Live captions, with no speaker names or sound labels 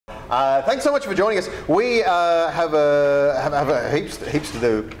Thanks so much for joining us. We have a heaps to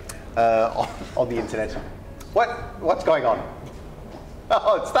do on the internet. What's going on?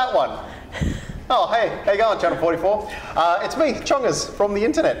 Oh, it's that one. Oh, hey, how you going, Channel 44? It's me, Chongers, from the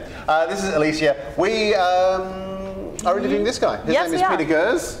internet. This is Alicia. We are interviewing this guy. His name is Peter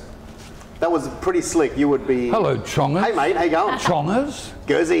Goers. That was pretty slick. You would be... Hello, Chongers. Hey, mate. How you going? Chongers.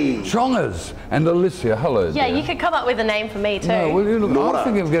 Gersey. Chongers. And Alicia, hello. Yeah, there. you could come up with a name for me too. No, well, you look, I'm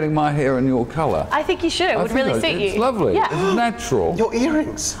thinking of getting my hair in your colour. I think you should. It would really suit you. It's lovely. Yeah. It's natural. Your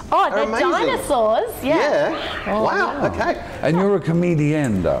earrings. Oh, they're amazing. Dinosaurs. Yeah. Oh, Wow. Okay. And you're a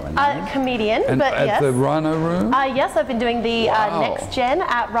comedian, darling. Comedian, and but at yes. the Rhino Room? Yes, I've been doing the Next Gen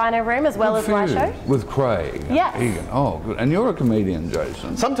at Rhino Room as well as my show. With Craig. Yes. Egan. Oh, good. And you're a comedian,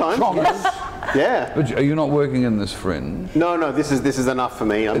 Jason. Sometimes. Chongers. Yeah. But are you not working in this Fringe? No. This is enough for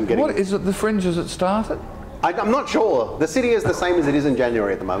me. I'm getting. What is it? The Fringe as it started? I'm not sure. The city is the same as it is in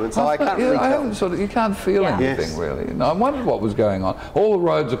January at the moment, so I can't really I tell. haven't you can't feel anything really. No, I wondered what was going on. All the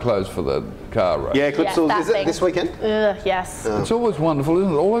roads are closed for the car race. Yeah, Clipsal, that is it thing. this weekend? Yes. It's always wonderful,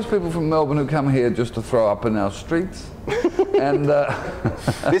 isn't it? All those people from Melbourne who come here just to throw up in our streets. And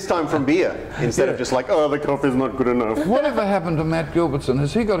this time from beer, instead of just like, oh, the coffee's not good enough. whatever happened to Matt Gilbertson?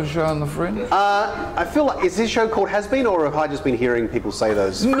 Has he got a show on the Fringe? I feel like, is his show called Has Been, or have I just been hearing people say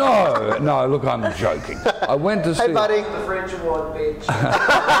those? No, look, I'm joking. I went to see... Hey, buddy. The Fringe Award, bitch.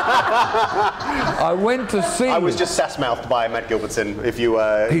 I went to see... I was just sass-mouthed by Matt Gilbertson, if you...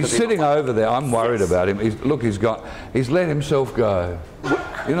 He's sitting over there. I'm worried about him. He's let himself go.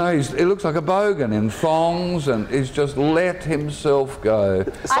 You know, he looks like a bogan in thongs, and he's just let himself go.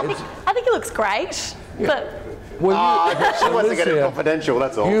 I think he looks great, but... Well, she wants to get it confidential,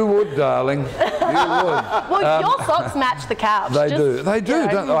 that's all. You would, darling. You would. Well, your socks match the couch. They do.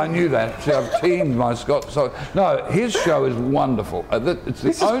 Don't they? I knew that. See, I've teamed my Scott socks. No, his show is wonderful. It's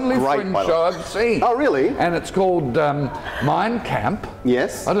the only Fringe show I've seen. Oh, really? And it's called Mein Camp.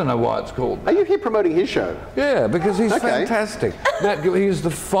 Yes. I don't know why it's called that. Are you here promoting his show? Yeah, because he's Okay. fantastic. He's the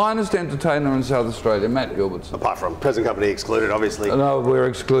finest entertainer in South Australia, Matt Gilbertson. Apart from present company excluded, obviously. No, we're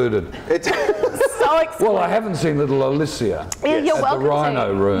excluded. It's So excited. Well, I haven't seen little Alicia. You're at welcome the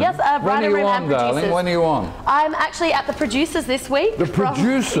Rhino Room. Yes, Rhino Room and darling? Producers. When are you on? I'm actually at the Producers this week. The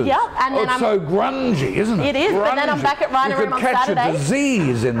Producers? Yeah, and then it's so grungy, isn't it? It is, but then I'm Grungy. back at Rhino Room on You could catch Saturday. a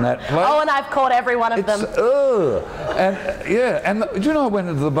disease in that place. Oh, and I've caught every one of them. And do you know, I went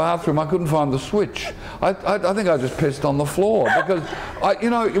into the bathroom, I couldn't find the switch. I think I just pissed on the floor because, you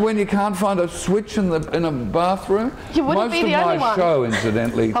know, when you can't find a switch in a bathroom, You wouldn't be the only most of my one. show,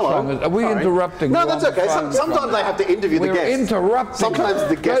 incidentally, Hello. are we interrupting? No, you that's on the okay. phone? Sometimes I have to interview the We're guests. interrupting. Sometimes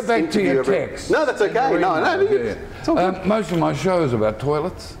the guests Go back to interview your everyone. text. No, that's okay. No. It's all good. Most of my show is about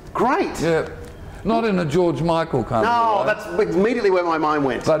toilets. Great. Yeah. Not in a George Michael kind of No, way. that's immediately where my mind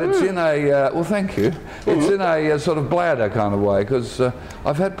went. But it's in a, well, thank you. It's in a sort of bladder kind of way, because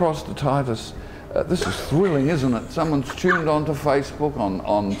I've had prostatitis. This is thrilling, isn't it? Someone's tuned onto Facebook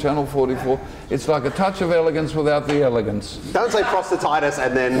on Channel 44. It's like a touch of elegance without the elegance. Don't say prostatitis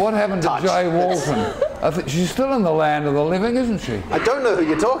and then What happened touch. to Jay Walton? I think she's still in the land of the living, isn't she? I don't know who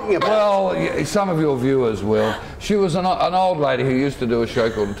you're talking about. Well, some of your viewers will. She was an old lady who used to do a show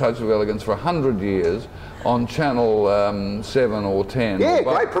called A Touch of Elegance for 100 years on Channel 7 or 10. Yeah,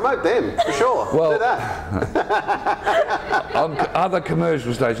 or great. Promote them, for sure. Well, do that. on other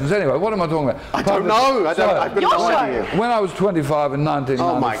commercial stations. Anyway, what am I talking about? I don't know. I've got no idea. When I was 25 in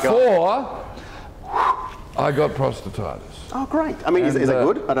 1994, I got prostatitis. Oh, great. I mean, is it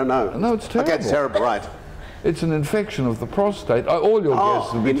good? I don't know. No, it's terrible. Okay, it's terrible, right. It's an infection of the prostate. All your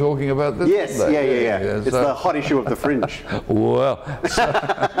guests will be talking about this. Yes, won't they? yeah. It's the hot issue of the Fringe. Well,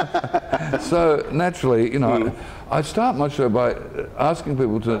 so naturally, you know, I start my show by asking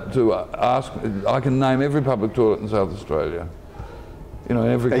people to ask. I can name every public toilet in South Australia. You know,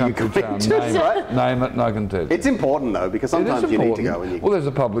 in every country town. Name it, and I can tell you. It's important though, because sometimes you need to go. And Well, there's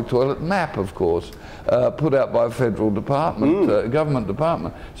a public toilet map, of course, put out by a federal department, government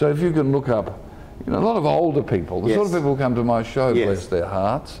department. So if you can look up. You know, a lot of older people, the sort of people who come to my show, bless their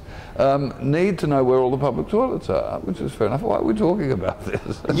hearts, need to know where all the public toilets are, which is fair enough. Why are we talking about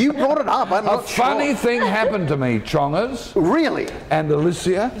this? You brought it up, I'm not sure. A funny thing happened to me, Chongers. Really? And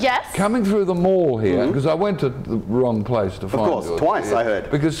Alicia. Yes. Coming through the mall here, because I went to the wrong place to find you. Of course, twice I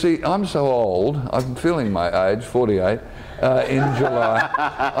heard. Because see, I'm so old, I'm feeling my age, 48, in July.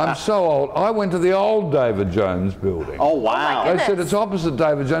 I'm so old. I went to the old David Jones building. Oh, wow. They said it's opposite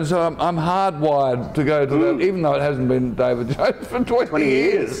David Jones, so I'm hardwired to go to that, even though it hasn't been David Jones for 20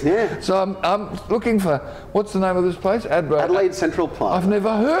 years. Yeah. So I'm looking for, what's the name of this place? Adelaide Central Park. I've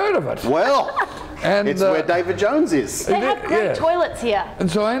never heard of it. Well, And, it's where David Jones is. They have great toilets here. And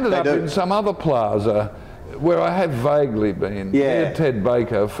so I ended up in some other plaza where I have vaguely been. Near Ted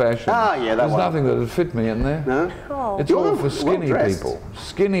Baker fashion. Ah, yeah, that There's one. nothing that would fit me in there. No? Oh. It's all for skinny people.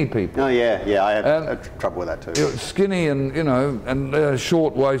 Skinny people. Oh, yeah, yeah, I have trouble with that too. Skinny and, you know, and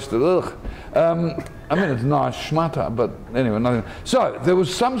short-waisted, ugh. I mean, it's nice schmutter, but anyway, nothing. So, there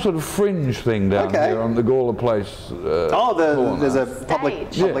was some sort of fringe thing down here on the Gawler Place there's a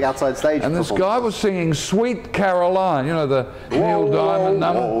public outside stage. And this guy was singing Sweet Caroline, you know, the Neil Diamond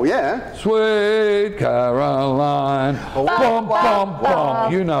number? Oh, yeah. Sweet Caroline, bum, bum,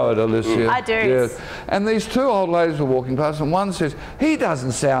 bum. You know it, Alicia. I do. Yes. And these two old ladies were walking past, and one says, he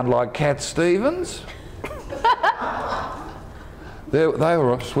doesn't sound like Cat Stevens. They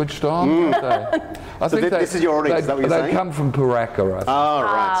were switched on, weren't they? I think this is your audience, is that what you're saying? They come from Paraka, I think. Oh,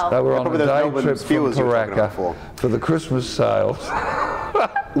 right. They were on a day trip from Paraka for the Christmas sales.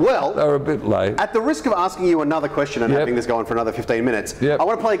 Well, they were a bit late. At the risk of asking you another question and having this go on for another 15 minutes, I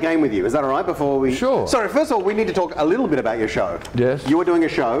want to play a game with you. Is that all right before we... Sure. Sorry, first of all, we need to talk a little bit about your show. Yes. You are doing a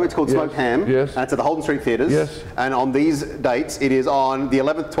show. It's called Smoked Ham. Yes. And it's at the Holden Street Theatres. Yes. And on these dates, it is on the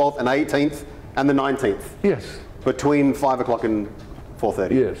 11th, 12th and 18th and the 19th. Yes. Between 5 o'clock and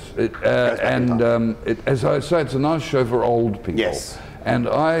 4:30. Yes, as I say, it's a nice show for old people. Yes. And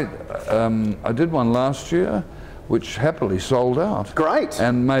I did one last year, which happily sold out. Great.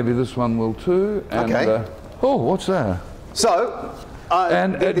 And maybe this one will too. And, okay. Oh, what's that? So,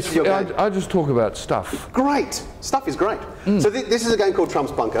 I just talk about stuff. Great. Stuff is great. So this is a game called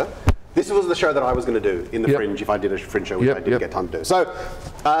Trump's Bunker. This was the show that I was going to do in the Fringe if I did a Fringe show, which I didn't get time to do. So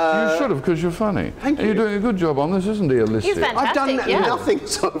you should have, because you're funny. Thank you. You're doing a good job on this, isn't he, Alicia? He's fantastic, I've done nothing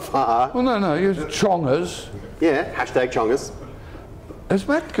so far. Well, no, you're chongers. Yeah, hashtag chongers. Has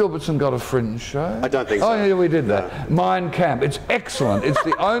Matt Gilbertson got a Fringe show? I don't think so. Oh, yeah, we did that. Mein Kampf. It's excellent. It's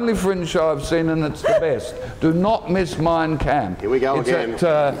the only Fringe show I've seen, and it's the best. Do not miss Mein Kampf. Here we go again. It's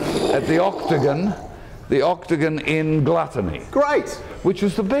at the Octagon in Gluttony. Great. Which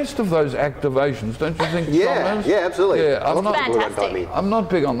is the best of those activations, don't you think? Yeah, Thomas? yeah, absolutely. Yeah, Fantastic. I'm not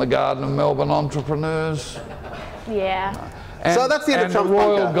big on the Garden of Melbourne entrepreneurs. Yeah. So that's the end of Trump's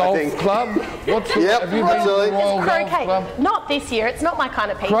Royal Bunker, Golf I think. Club. What's the, Yep, have you been to the absolutely. Royal It's Golf croquet. Club? Not this year. It's not my kind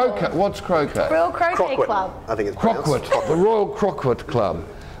of people. Croquet. What's croquet? Royal Croquet Croquet, Club. I think it's Croquet. pronounced. The Royal Croquet Club.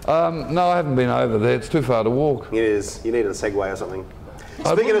 No, I haven't been over there. It's too far to walk. It is. You need a Segway or something.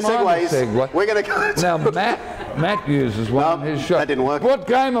 I Speaking of wouldn't mind a Segways, Segway. we're going to go... Now, Matt uses one in his show. that didn't work. What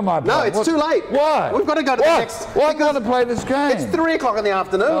game am I playing? No, it's too late. Why? We've got to go to the next... Why can't I play this game? It's 3 o'clock in the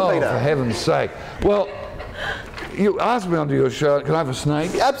afternoon, Oh, Peter. for heaven's sake. Well, you asked me onto your show. Can I have a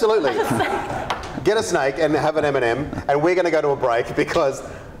snake? Absolutely. Get a snake and have an M&M, and we're going to go to a break because...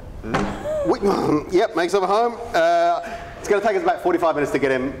 Yep, makes up a home. It's going to take us about 45 minutes to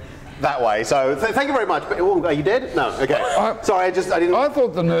get him that way. So thank you very much. Are you dead? No. Okay. Sorry, I didn't... I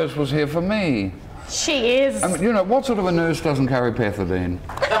thought the nurse was here for me. She is. I mean, you know, what sort of a nurse doesn't carry pethidine?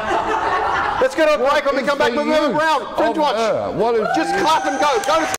 Let's go to a break. When we come back, we'll move around. Fringewatch. What is Just clap and go. Go to